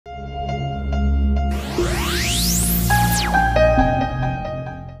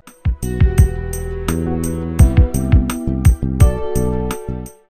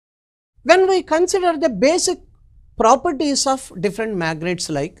we consider the basic properties of different magnets,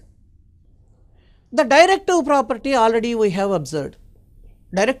 like the directive property already we have observed.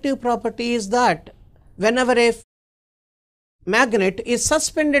 Directive property is that whenever a magnet is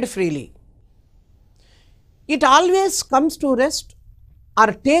suspended freely, it always comes to rest or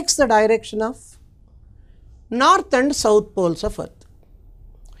takes the direction of north and south poles of Earth.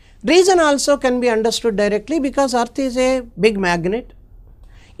 Reason also can be understood directly because Earth is a big magnet.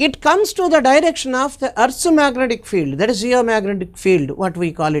 It comes to the direction of the Earth's magnetic field, that is geomagnetic field, what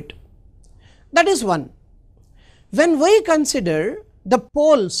we call it. That is one. When we consider the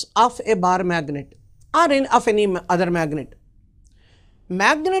poles of a bar magnet or of any other magnet,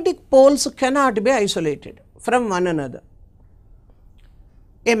 magnetic poles cannot be isolated from one another.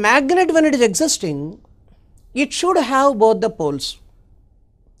 A magnet, when it is existing, it should have both the poles.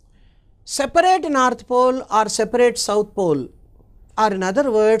 Separate north pole or separate south pole, or in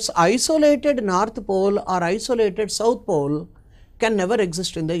other words, isolated north pole or isolated south pole can never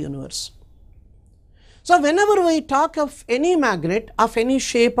exist in the universe. So, whenever we talk of any magnet of any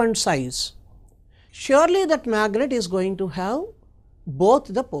shape and size, surely that magnet is going to have both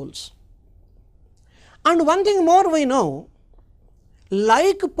the poles. And one thing more we know,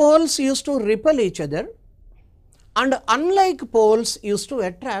 like poles used to repel each other and unlike poles used to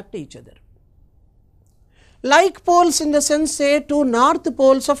attract each other. Like poles in the sense, say two north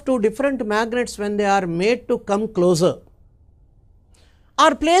poles of two different magnets, when they are made to come closer,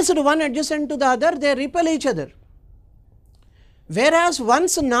 are placed one adjacent to the other, they repel each other. Whereas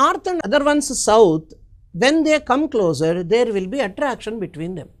one's north and other one's south, when they come closer, there will be attraction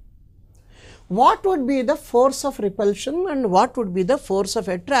between them. What would be the force of repulsion and what would be the force of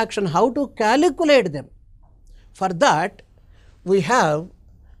attraction? How to calculate them? For that, we have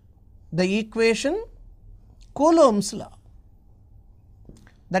the equation Coulombs law.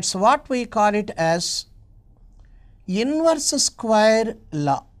 That is what we call it as inverse square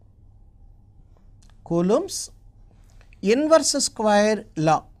law. Coulombs inverse square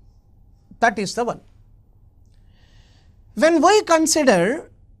law. That is the one. When we consider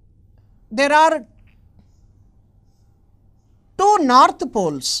there are two north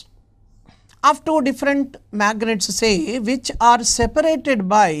poles of two different magnets, say, which are separated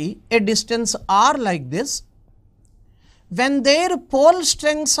by a distance r like this, when their pole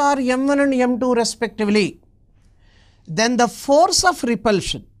strengths are m1 and m2 respectively, then the force of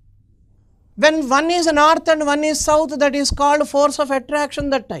repulsion, when one is north and one is south, that is called force of attraction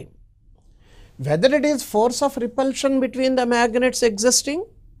that time. Whether it is force of repulsion between the magnets existing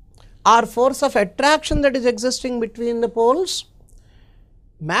or force of attraction that is existing between the poles,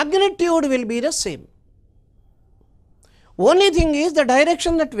 magnitude will be the same. Only thing is the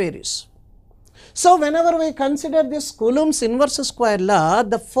direction that varies. So, whenever we consider this Coulombs inverse square law,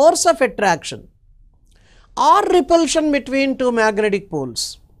 the force of attraction or repulsion between two magnetic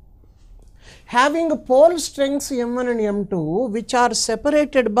poles having pole strengths m1 and m2, which are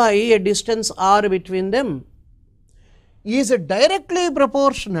separated by a distance r between them, is directly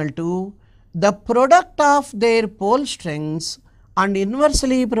proportional to the product of their pole strengths and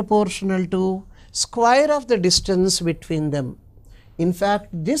inversely proportional to square of the distance between them. In fact,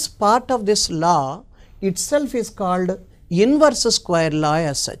 this part of this law itself is called inverse square law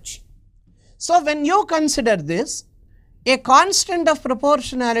as such. So, when you consider this, a constant of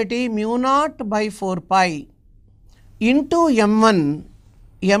proportionality mu naught by 4 pi into m1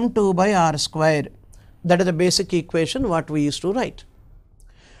 m2 by r square, that is the basic equation what we used to write.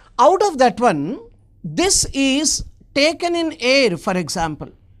 Out of that one, this is taken in air, for example.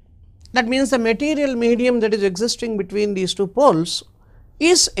 That means the material medium that is existing between these two poles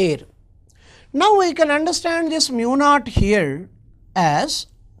is air. Now, we can understand this mu naught here as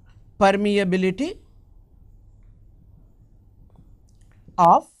permeability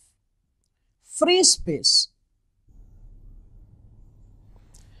of free space.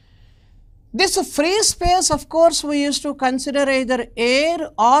 This free space, of course, we used to consider either air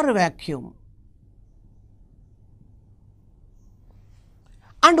or vacuum.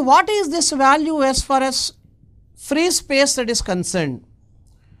 And what is this value as far as free space that is concerned?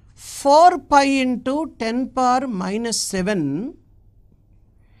 4 pi into 10 power minus 7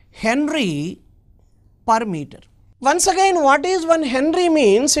 Henry per meter. Once again, what is 1 Henry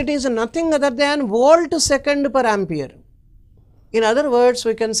means? It is nothing other than volt second per ampere. In other words,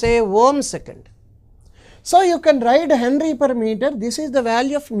 we can say ohm second. So, you can write Henry per meter. This is the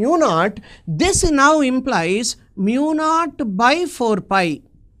value of mu naught. This now implies mu naught by 4 pi,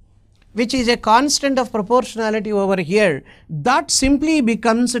 which is a constant of proportionality over here. That simply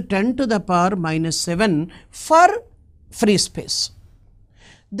becomes 10 to the power minus 7 for free space.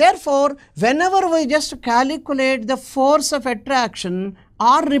 Therefore, whenever we just calculate the force of attraction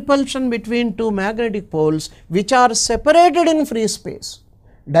or repulsion between two magnetic poles which are separated in free space,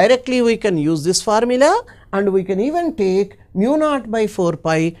 directly we can use this formula, and we can even take mu naught by 4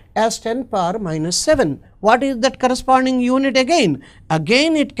 pi as 10 power minus 7. What is that corresponding unit again?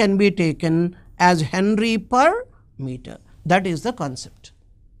 Again it can be taken as Henry per meter. That is the concept.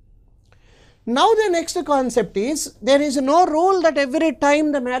 Now the next concept is, there is no rule that every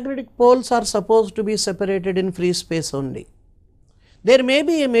time the magnetic poles are supposed to be separated in free space only. There may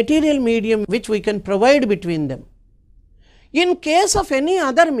be a material medium which we can provide between them. In case of any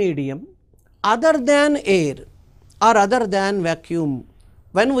other medium other than air or other than vacuum,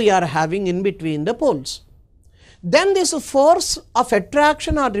 when we are having in between the poles, then this force of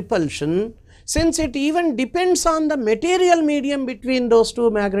attraction or repulsion, since it even depends on the material medium between those two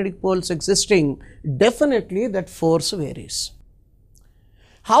magnetic poles existing, definitely that force varies.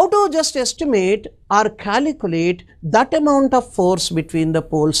 How to just estimate or calculate that amount of force between the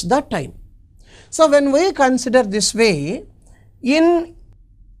poles that time? So when we consider this way, in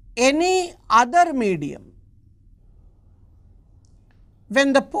any other medium,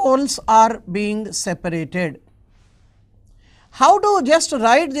 when the poles are being separated, how to just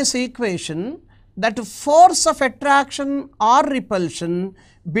write this equation, that force of attraction or repulsion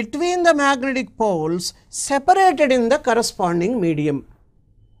between the magnetic poles separated in the corresponding medium?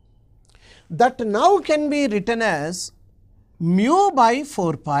 That now can be written as mu by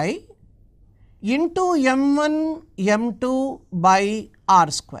 4 pi into m1 m2 by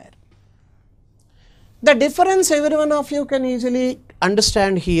r square. The difference every one of you can easily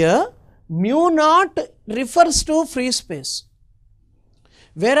understand here. Mu naught refers to free space,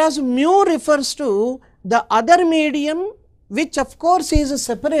 whereas mu refers to the other medium, which of course is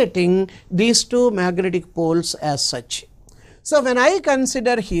separating these two magnetic poles as such. So when I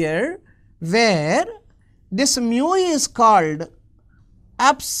consider here where this mu is called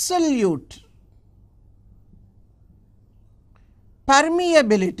absolute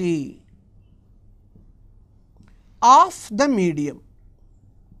permeability of the medium,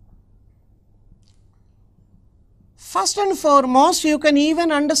 first and foremost you can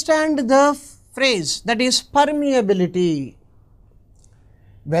even understand the phrase, that is permeability,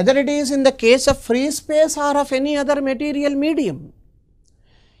 whether it is in the case of free space or of any other material medium.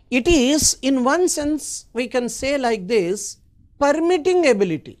 It is, in one sense we can say like this, permitting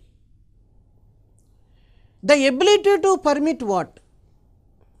ability. The ability to permit what?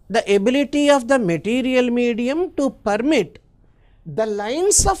 The ability of the material medium to permit the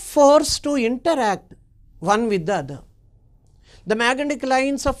lines of force to interact one with the other. The magnetic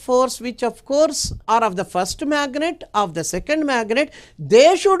lines of force, which of course are of the first magnet, of the second magnet,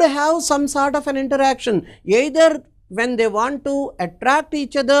 they should have some sort of an interaction, either when they want to attract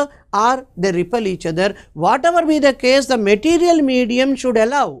each other or they repel each other. Whatever be the case, the material medium should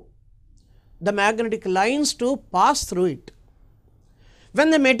allow the magnetic lines to pass through it. When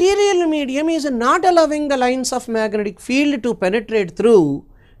the material medium is not allowing the lines of magnetic field to penetrate through,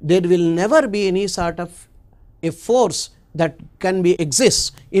 there will never be any sort of a force that can be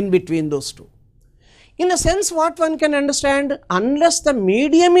exists in between those two. In a sense, what one can understand, unless the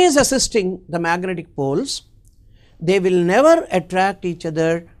medium is assisting the magnetic poles, they will never attract each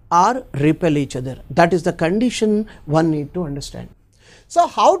other or repel each other. That is the condition one need to understand. So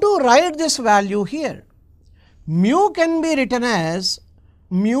how to write this value here? Mu can be written as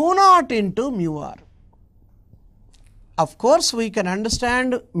mu naught into mu r. Of course, we can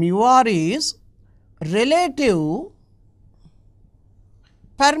understand mu r is relative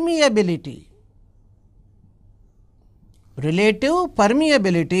permeability,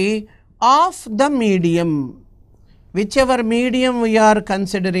 of the medium, whichever medium we are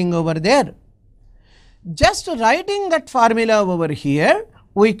considering over there. Just writing that formula over here,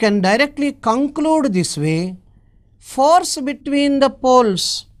 we can directly conclude this way: force between the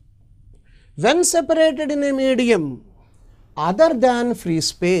poles when separated in a medium other than free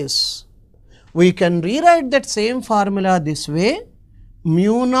space, we can rewrite that same formula this way: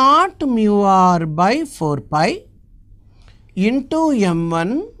 mu naught mu r by 4 pi into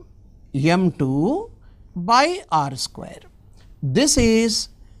m1 m2 by r square. This is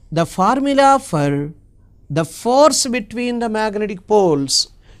the formula for the force between the magnetic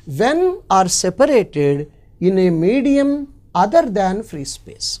poles when are separated in a medium other than free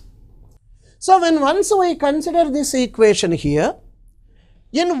space. So when once we consider this equation here,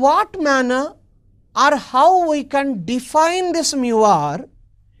 in what manner or how we can define this mu r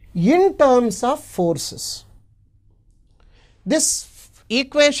in terms of forces? This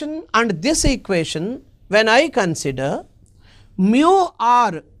equation and this equation, when I consider, mu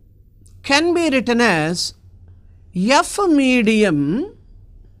r can be written as F medium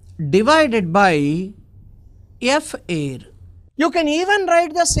divided by F air. You can even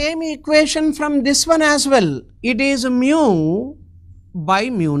write the same equation from this one as well. It is mu by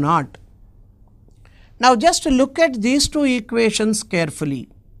mu naught. Now just look at these two equations carefully.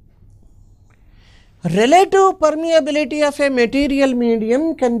 Relative permeability of a material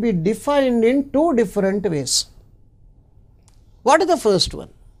medium can be defined in two different ways. What is the first one?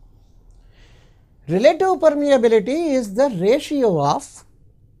 Relative permeability is the ratio of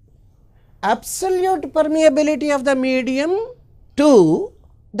absolute permeability of the medium to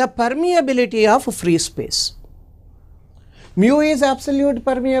the permeability of free space. Mu is absolute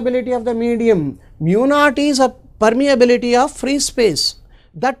permeability of the medium, mu naught is a permeability of free space.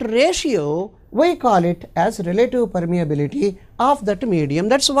 That ratio we call it as relative permeability of that medium.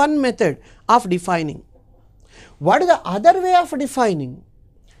 That's one method of defining. What is the other way of defining?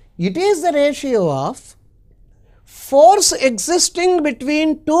 It is the ratio of force existing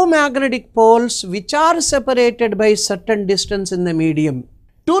between two magnetic poles which are separated by certain distance in the medium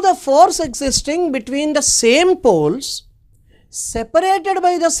to the force existing between the same poles separated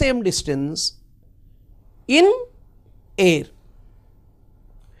by the same distance in air.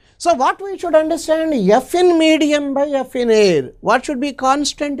 So what we should understand, F in medium by F in air, what should be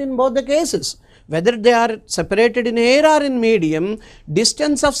constant in both the cases? Whether they are separated in air or in medium,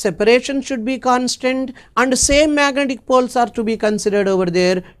 distance of separation should be constant and same magnetic poles are to be considered over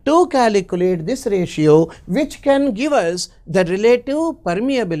there to calculate this ratio, which can give us the relative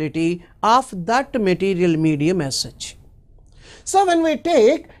permeability of that material medium as such. So when we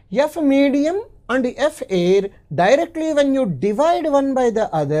take F medium and F air, directly when you divide one by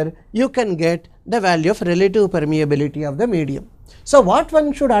the other, you can get the value of relative permeability of the medium. So what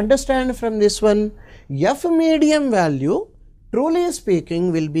one should understand from this one, F medium value truly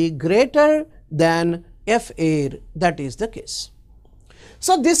speaking will be greater than F air, that is the case.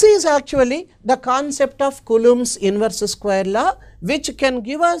 So this is actually the concept of Coulombs inverse square law, which can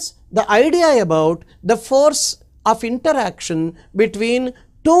give us the idea about the force of interaction between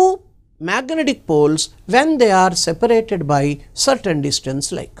two magnetic poles when they are separated by certain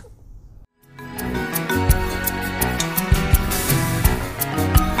distance like.